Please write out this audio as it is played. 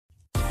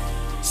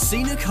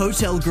Scenic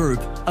Hotel Group,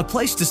 a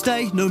place to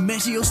stay no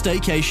matter your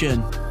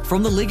staycation.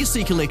 From the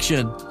Legacy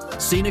Collection,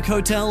 Scenic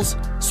Hotels,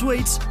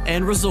 Suites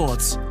and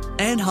Resorts,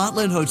 and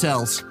Heartland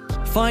Hotels.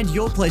 Find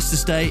your place to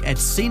stay at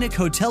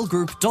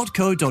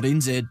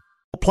scenichotelgroup.co.nz.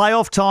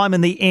 Playoff time in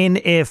the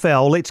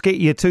NFL. Let's get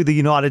you to the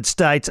United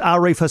States.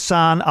 Arif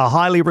Hasan, a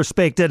highly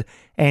respected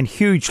and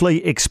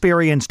hugely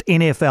experienced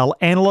NFL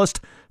analyst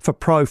for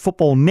Pro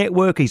Football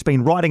Network. He's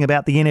been writing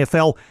about the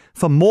NFL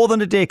for more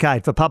than a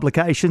decade for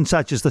publications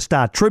such as the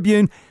Star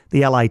Tribune,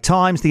 the LA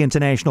Times, the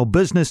International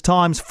Business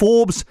Times,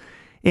 Forbes,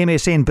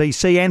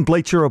 MSNBC and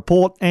Bleacher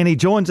Report. And he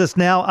joins us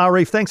now.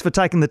 Arif, thanks for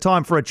taking the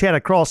time for a chat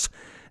across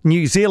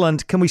New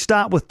Zealand. Can we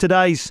start with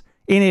today's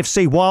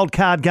NFC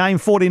wildcard game?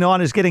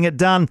 49ers getting it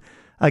done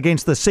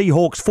against the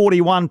Seahawks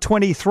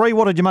 41-23.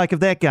 What did you make of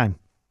that game?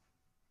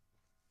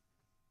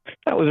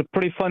 That was a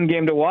pretty fun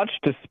game to watch,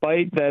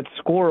 despite that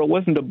score. It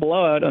wasn't a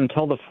blowout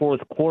until the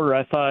fourth quarter.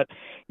 I thought,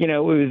 it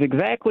was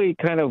exactly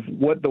kind of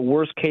what the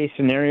worst-case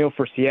scenario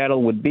for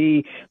Seattle would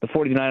be. The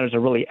 49ers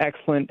are really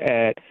excellent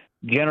at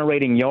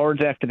generating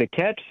yards after the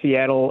catch.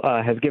 Seattle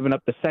has given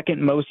up the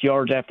second most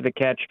yards after the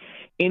catch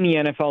in the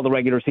NFL the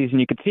regular season.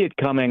 You could see it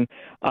coming. It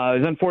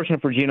was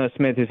unfortunate for Geno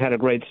Smith, who's had a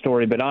great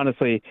story, but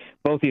honestly,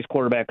 both these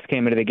quarterbacks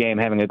came into the game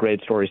having a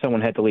great story.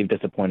 Someone had to leave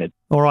disappointed.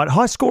 All right,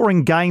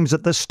 high-scoring games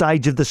at this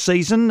stage of the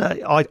season,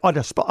 I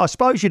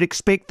suppose you'd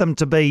expect them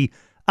to be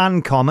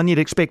uncommon. You'd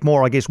expect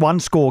more, I guess,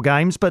 one-score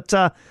games, but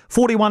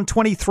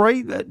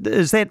 41-23,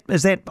 is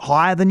that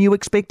higher than you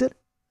expected?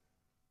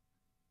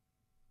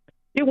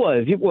 It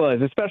was,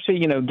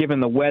 especially,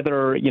 given the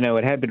weather.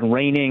 It had been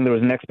raining. There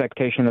was an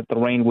expectation that the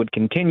rain would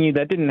continue.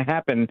 That didn't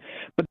happen,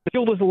 but the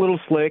field was a little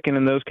slick, and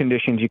in those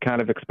conditions, you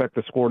kind of expect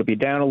the score to be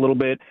down a little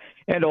bit.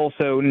 And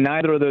also,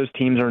 neither of those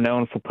teams are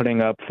known for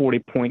putting up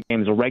 40-point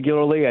games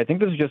regularly. I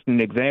think this is just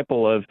an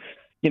example of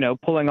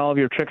pulling all of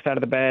your tricks out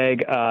of the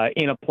bag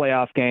in a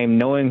playoff game,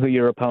 knowing who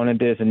your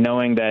opponent is and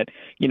knowing that,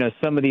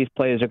 some of these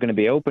plays are going to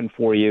be open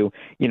for you.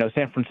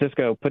 San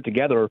Francisco put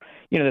together,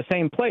 the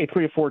same play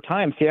 3 or 4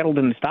 times. Seattle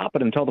didn't stop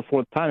it until the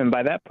fourth time, and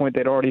by that point,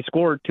 they'd already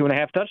scored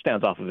 2.5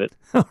 touchdowns off of it.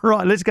 All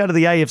right, let's go to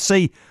the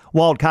AFC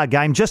wildcard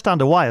game. Just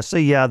underway. I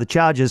see the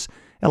Chargers,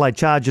 LA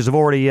Chargers, have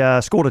already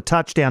scored a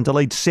touchdown to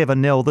lead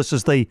 7-0. This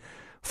is the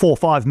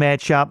 4-5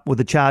 matchup with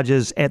the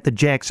Chargers at the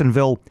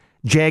Jacksonville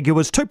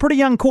Jaguars. Two pretty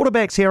young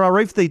quarterbacks here,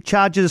 Arif. The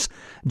Chargers,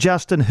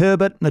 Justin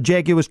Herbert, and the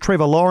Jaguars,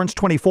 Trevor Lawrence,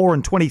 24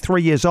 and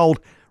 23 years old,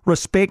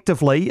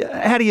 respectively.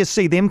 How do you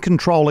see them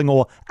controlling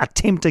or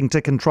attempting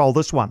to control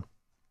this one?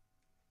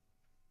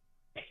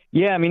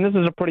 Yeah, this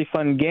is a pretty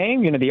fun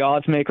game. The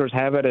odds makers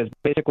have it as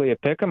basically a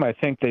pick 'em. I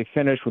think they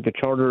finished with the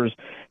Chargers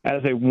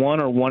as a 1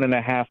 or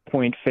 1.5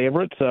 point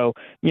favorite. So,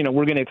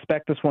 we're going to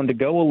expect this one to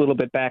go a little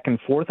bit back and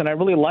forth. And I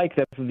really like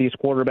that these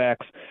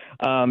quarterbacks,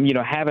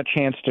 have a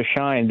chance to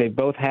shine. They've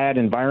both had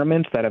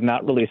environments that have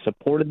not really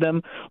supported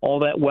them all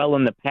that well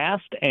in the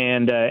past.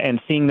 And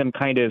seeing them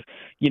kind of,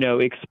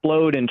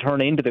 explode and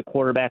turn into the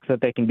quarterbacks that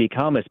they can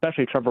become,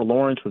 especially Trevor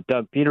Lawrence with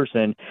Doug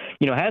Peterson,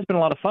 has been a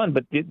lot of fun.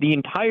 But the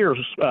entire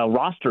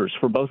roster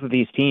for both of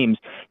these teams,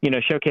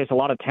 showcase a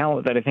lot of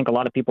talent that I think a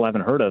lot of people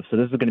haven't heard of. So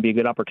this is going to be a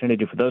good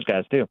opportunity for those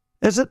guys too.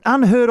 Is it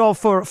unheard of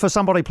for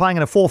somebody playing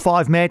in a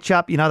 4-5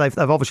 matchup?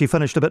 They've obviously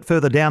finished a bit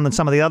further down than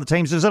some of the other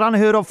teams. Is it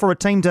unheard of for a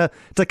team to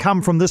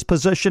come from this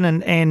position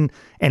and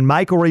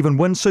make or even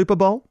win Super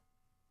Bowl?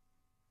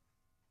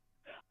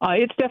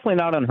 It's definitely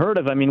not unheard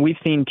of. We've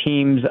seen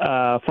teams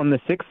from the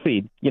 6th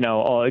seed,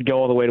 go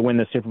all the way to win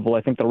the Super Bowl.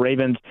 I think the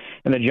Ravens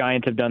and the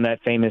Giants have done that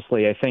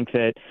famously. I think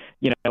that,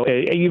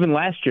 even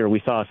last year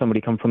we saw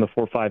somebody come from the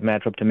 4-5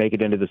 matchup to make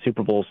it into the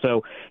Super Bowl.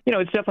 So,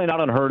 it's definitely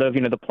not unheard of.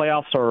 The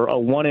playoffs are a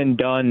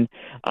one-and-done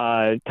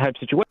type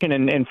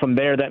situation, and from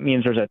there that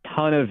means there's a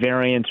ton of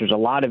variance. There's a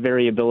lot of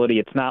variability.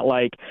 It's not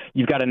like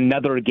you've got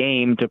another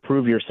game to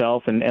prove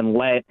yourself and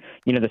let,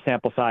 the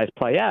sample size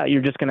play out.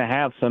 You're just going to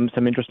have some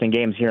interesting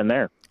games here and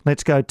there.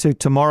 Let's go to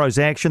tomorrow's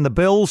action. The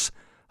Bills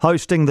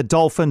hosting the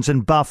Dolphins in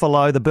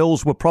Buffalo. The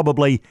Bills were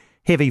probably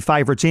heavy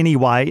favourites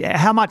anyway.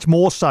 How much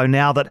more so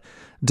now that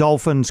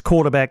Dolphins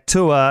quarterback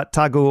Tua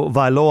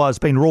Tagovailoa has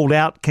been ruled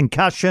out,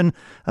 concussion,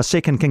 a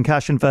second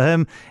concussion for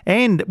him.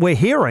 And we're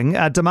hearing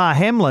Damar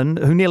Hamlin,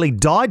 who nearly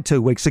died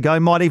 2 weeks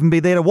ago, might even be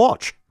there to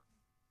watch.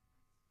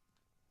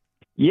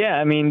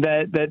 Yeah,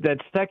 that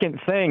second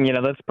thing,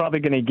 that's probably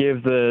going to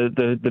give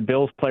the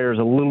Bills players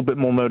a little bit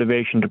more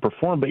motivation to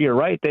perform. But you're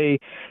right, they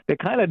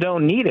kind of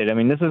don't need it.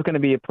 This is going to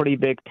be a pretty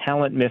big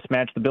talent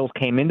mismatch. The Bills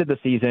came into the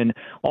season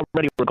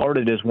already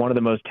regarded as one of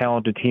the most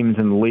talented teams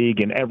in the league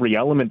in every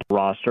element of the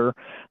roster.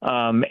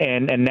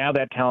 And now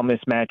that talent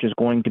mismatch is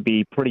going to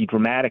be pretty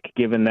dramatic,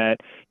 given that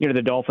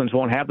the Dolphins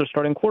won't have their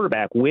starting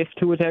quarterback. With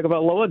Tua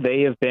Tagovailoa,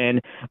 they have been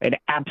an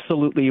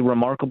absolutely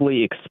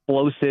remarkably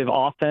explosive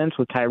offense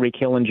with Tyreek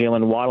Hill and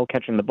Jalen Waddle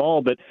catching the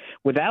ball, but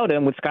without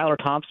him, with Skylar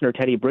Thompson or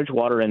Teddy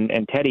Bridgewater, and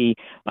Teddy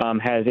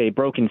has a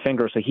broken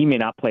finger, so he may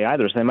not play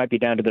either. So they might be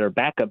down to their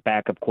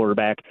backup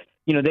quarterback.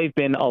 they've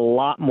been a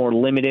lot more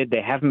limited.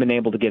 They haven't been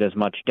able to get as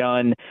much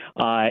done.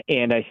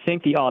 And I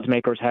think the odds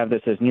makers have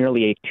this as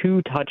nearly a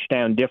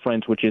 2-touchdown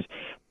difference, which is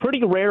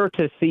pretty rare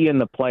to see in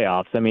the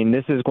playoffs. I mean,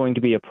 this is going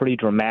to be a pretty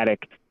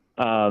dramatic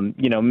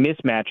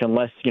mismatch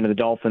unless, the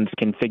Dolphins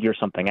can figure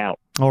something out.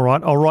 All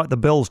right, I'll write the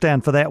Bills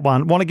down for that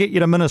one. Want to get you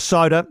to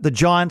Minnesota. The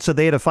Giants are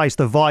there to face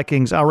the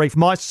Vikings. Arif,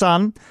 my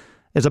son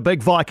is a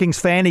big Vikings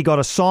fan. He got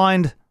a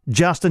signed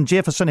Justin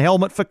Jefferson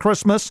helmet for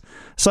Christmas.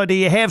 So do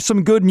you have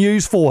some good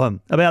news for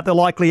him about the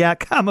likely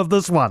outcome of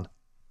this one?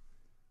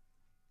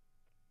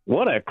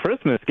 What a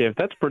Christmas gift.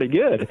 That's pretty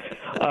good.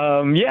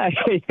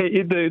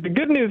 The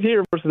good news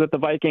here is that the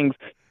Vikings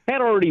had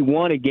already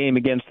won a game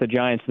against the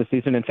Giants this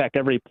season. In fact,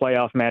 every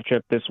playoff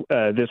matchup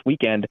this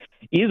weekend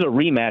is a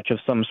rematch of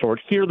some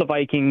sort. Here, the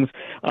Vikings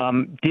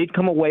did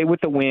come away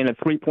with the win, a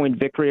 3-point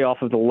victory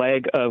off of the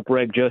leg of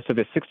Greg Joseph,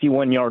 a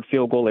 61-yard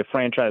field goal, a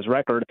franchise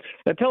record.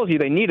 That tells you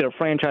they need a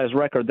franchise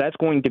record. That's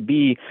going to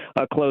be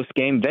a close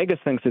game. Vegas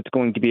thinks it's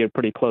going to be a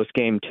pretty close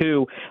game,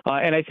 too.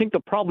 And I think the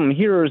problem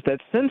here is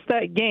that since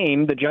that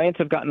game, the Giants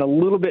have gotten a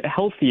little bit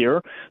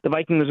healthier. The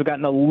Vikings have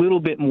gotten a little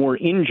bit more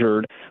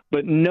injured.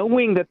 But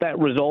knowing that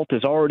result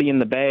is already in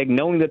the bag,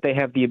 knowing that they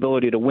have the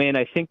ability to win,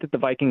 I think that the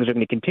Vikings are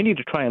going to continue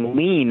to try and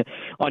lean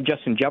on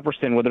Justin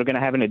Jefferson, where they're going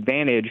to have an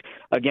advantage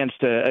against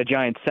a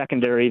Giants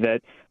secondary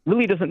that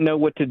really doesn't know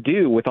what to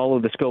do with all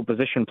of the skilled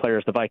position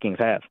players the Vikings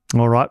have.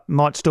 All right.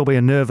 Might still be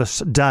a nervous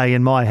day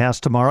in my house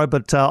tomorrow,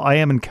 but I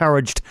am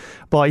encouraged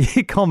by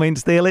your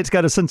comments there. Let's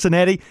go to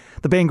Cincinnati.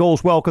 The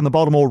Bengals welcome the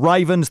Baltimore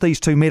Ravens.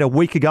 These two met a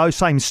week ago,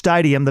 same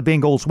stadium. The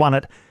Bengals won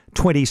it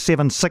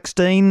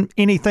 27-16.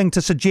 Anything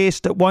to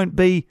suggest it won't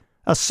be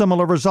a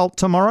similar result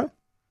tomorrow?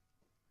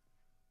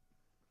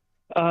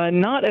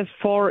 Not as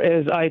far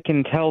as I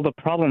can tell. The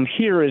problem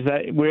here is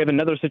that we have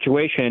another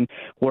situation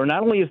where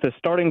not only is the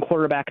starting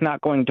quarterback not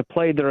going to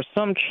play, there is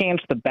some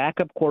chance the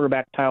backup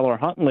quarterback, Tyler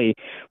Huntley,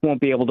 won't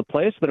be able to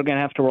play, so they're going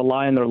to have to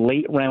rely on their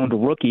late-round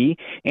rookie,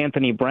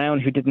 Anthony Brown,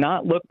 who did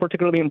not look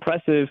particularly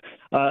impressive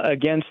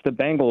against the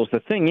Bengals.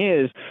 The thing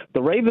is,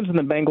 the Ravens and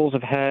the Bengals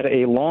have had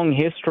a long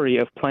history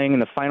of playing in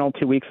the final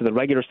 2 weeks of the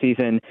regular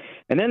season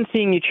and then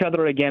seeing each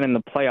other again in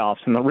the playoffs,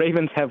 and the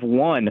Ravens have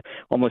won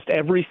almost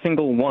every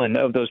single one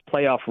of those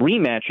playoff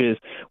rematches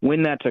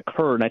when that's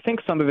occurred. And I think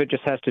some of it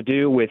just has to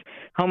do with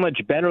how much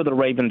better the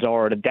Ravens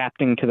are at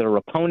adapting to their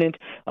opponent.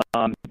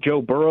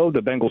 Joe Burrow, the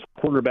Bengals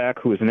quarterback,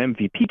 who is an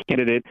MVP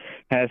candidate,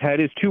 has had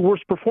his 2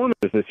 worst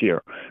performances this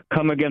year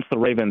come against the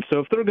Ravens. So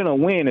if they're going to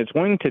win, it's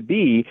going to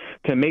be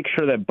to make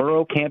sure that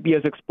Burrow can't be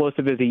as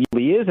explosive as he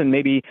usually is and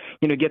maybe,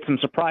 get some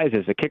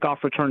surprises, a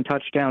kickoff return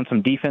touchdown,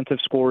 some defensive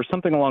scores,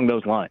 something along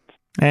those lines.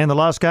 And the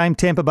last game,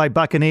 Tampa Bay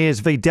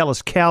Buccaneers v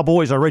Dallas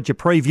Cowboys. I read your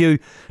preview,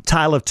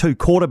 tale of 2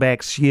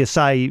 quarterbacks, you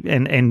say,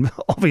 and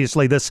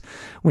obviously this,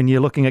 when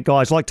you're looking at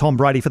guys like Tom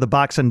Brady for the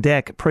Bucs and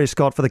Dak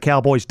Prescott for the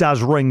Cowboys,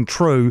 does ring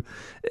true.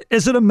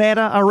 Is it a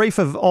matter, Arif,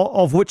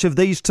 of which of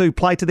these two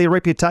play to their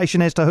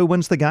reputation as to who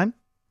wins the game?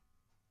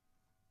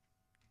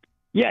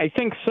 Yeah, I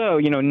think so.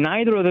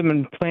 Neither of them have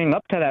been playing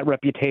up to that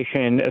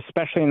reputation,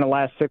 especially in the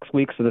last 6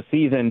 weeks of the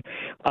season.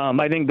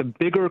 I think the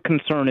bigger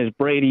concern is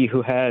Brady,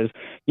 who has,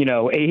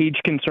 age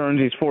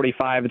concerns. He's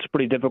 45. It's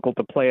pretty difficult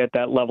to play at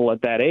that level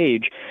at that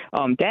age.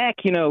 Dak,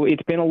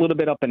 it's been a little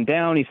bit up and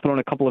down. He's thrown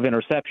a couple of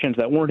interceptions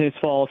that weren't his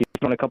fault. He's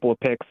thrown a couple of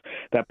picks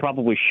that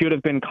probably should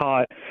have been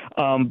caught.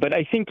 But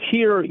I think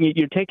here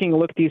you're taking a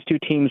look at these two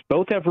teams.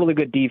 Both have really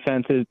good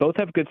defenses. Both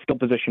have good skill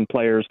position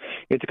players.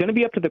 It's going to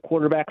be up to the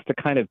quarterbacks to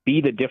kind of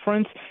be the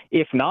difference.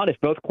 If not, if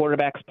both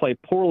quarterbacks play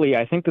poorly,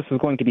 I think this is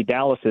going to be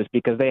Dallas's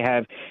because they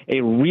have a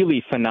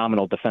really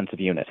phenomenal defensive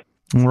unit.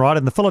 All right,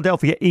 and the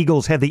Philadelphia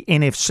Eagles have the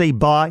NFC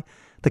bye.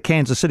 The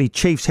Kansas City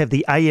Chiefs have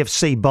the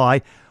AFC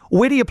bye.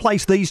 Where do you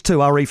place these two,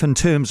 Arif, in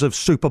terms of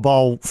Super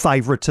Bowl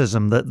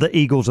favoritism, the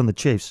Eagles and the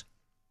Chiefs?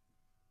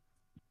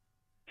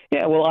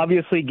 Yeah, well,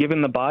 obviously,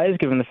 given the buys,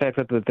 given the fact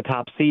that the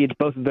top seeds,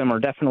 both of them are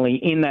definitely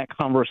in that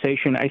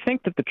conversation, I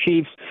think that the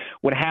Chiefs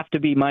would have to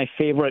be my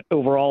favorite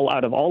overall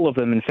out of all of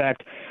them. In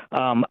fact,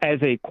 as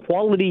a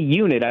quality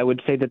unit, I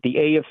would say that the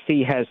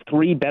AFC has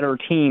 3 better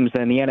teams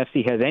than the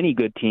NFC has any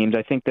good teams.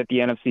 I think that the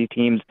NFC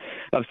teams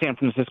of San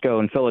Francisco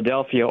and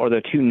Philadelphia are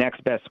the 2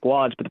 next best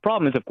squads. But the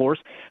problem is, of course,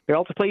 they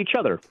all have to play each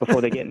other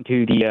before they get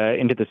into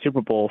the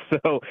Super Bowl.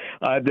 So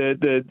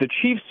the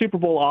Chiefs' Super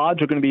Bowl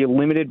odds are going to be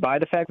limited by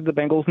the fact that the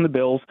Bengals and the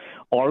Bills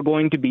are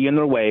going to be in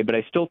their way, but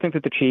I still think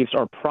that the Chiefs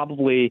are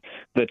probably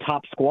the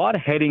top squad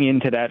heading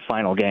into that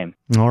final game.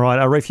 All right,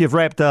 Arif, you've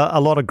wrapped a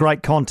lot of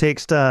great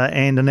context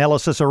and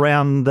analysis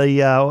around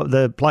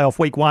the playoff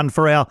week 1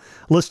 for our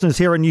listeners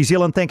here in New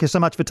Zealand. Thank you so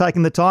much for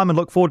taking the time and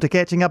look forward to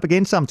catching up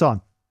again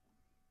sometime.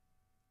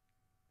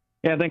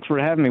 Yeah, thanks for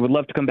having me. Would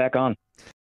love to come back on.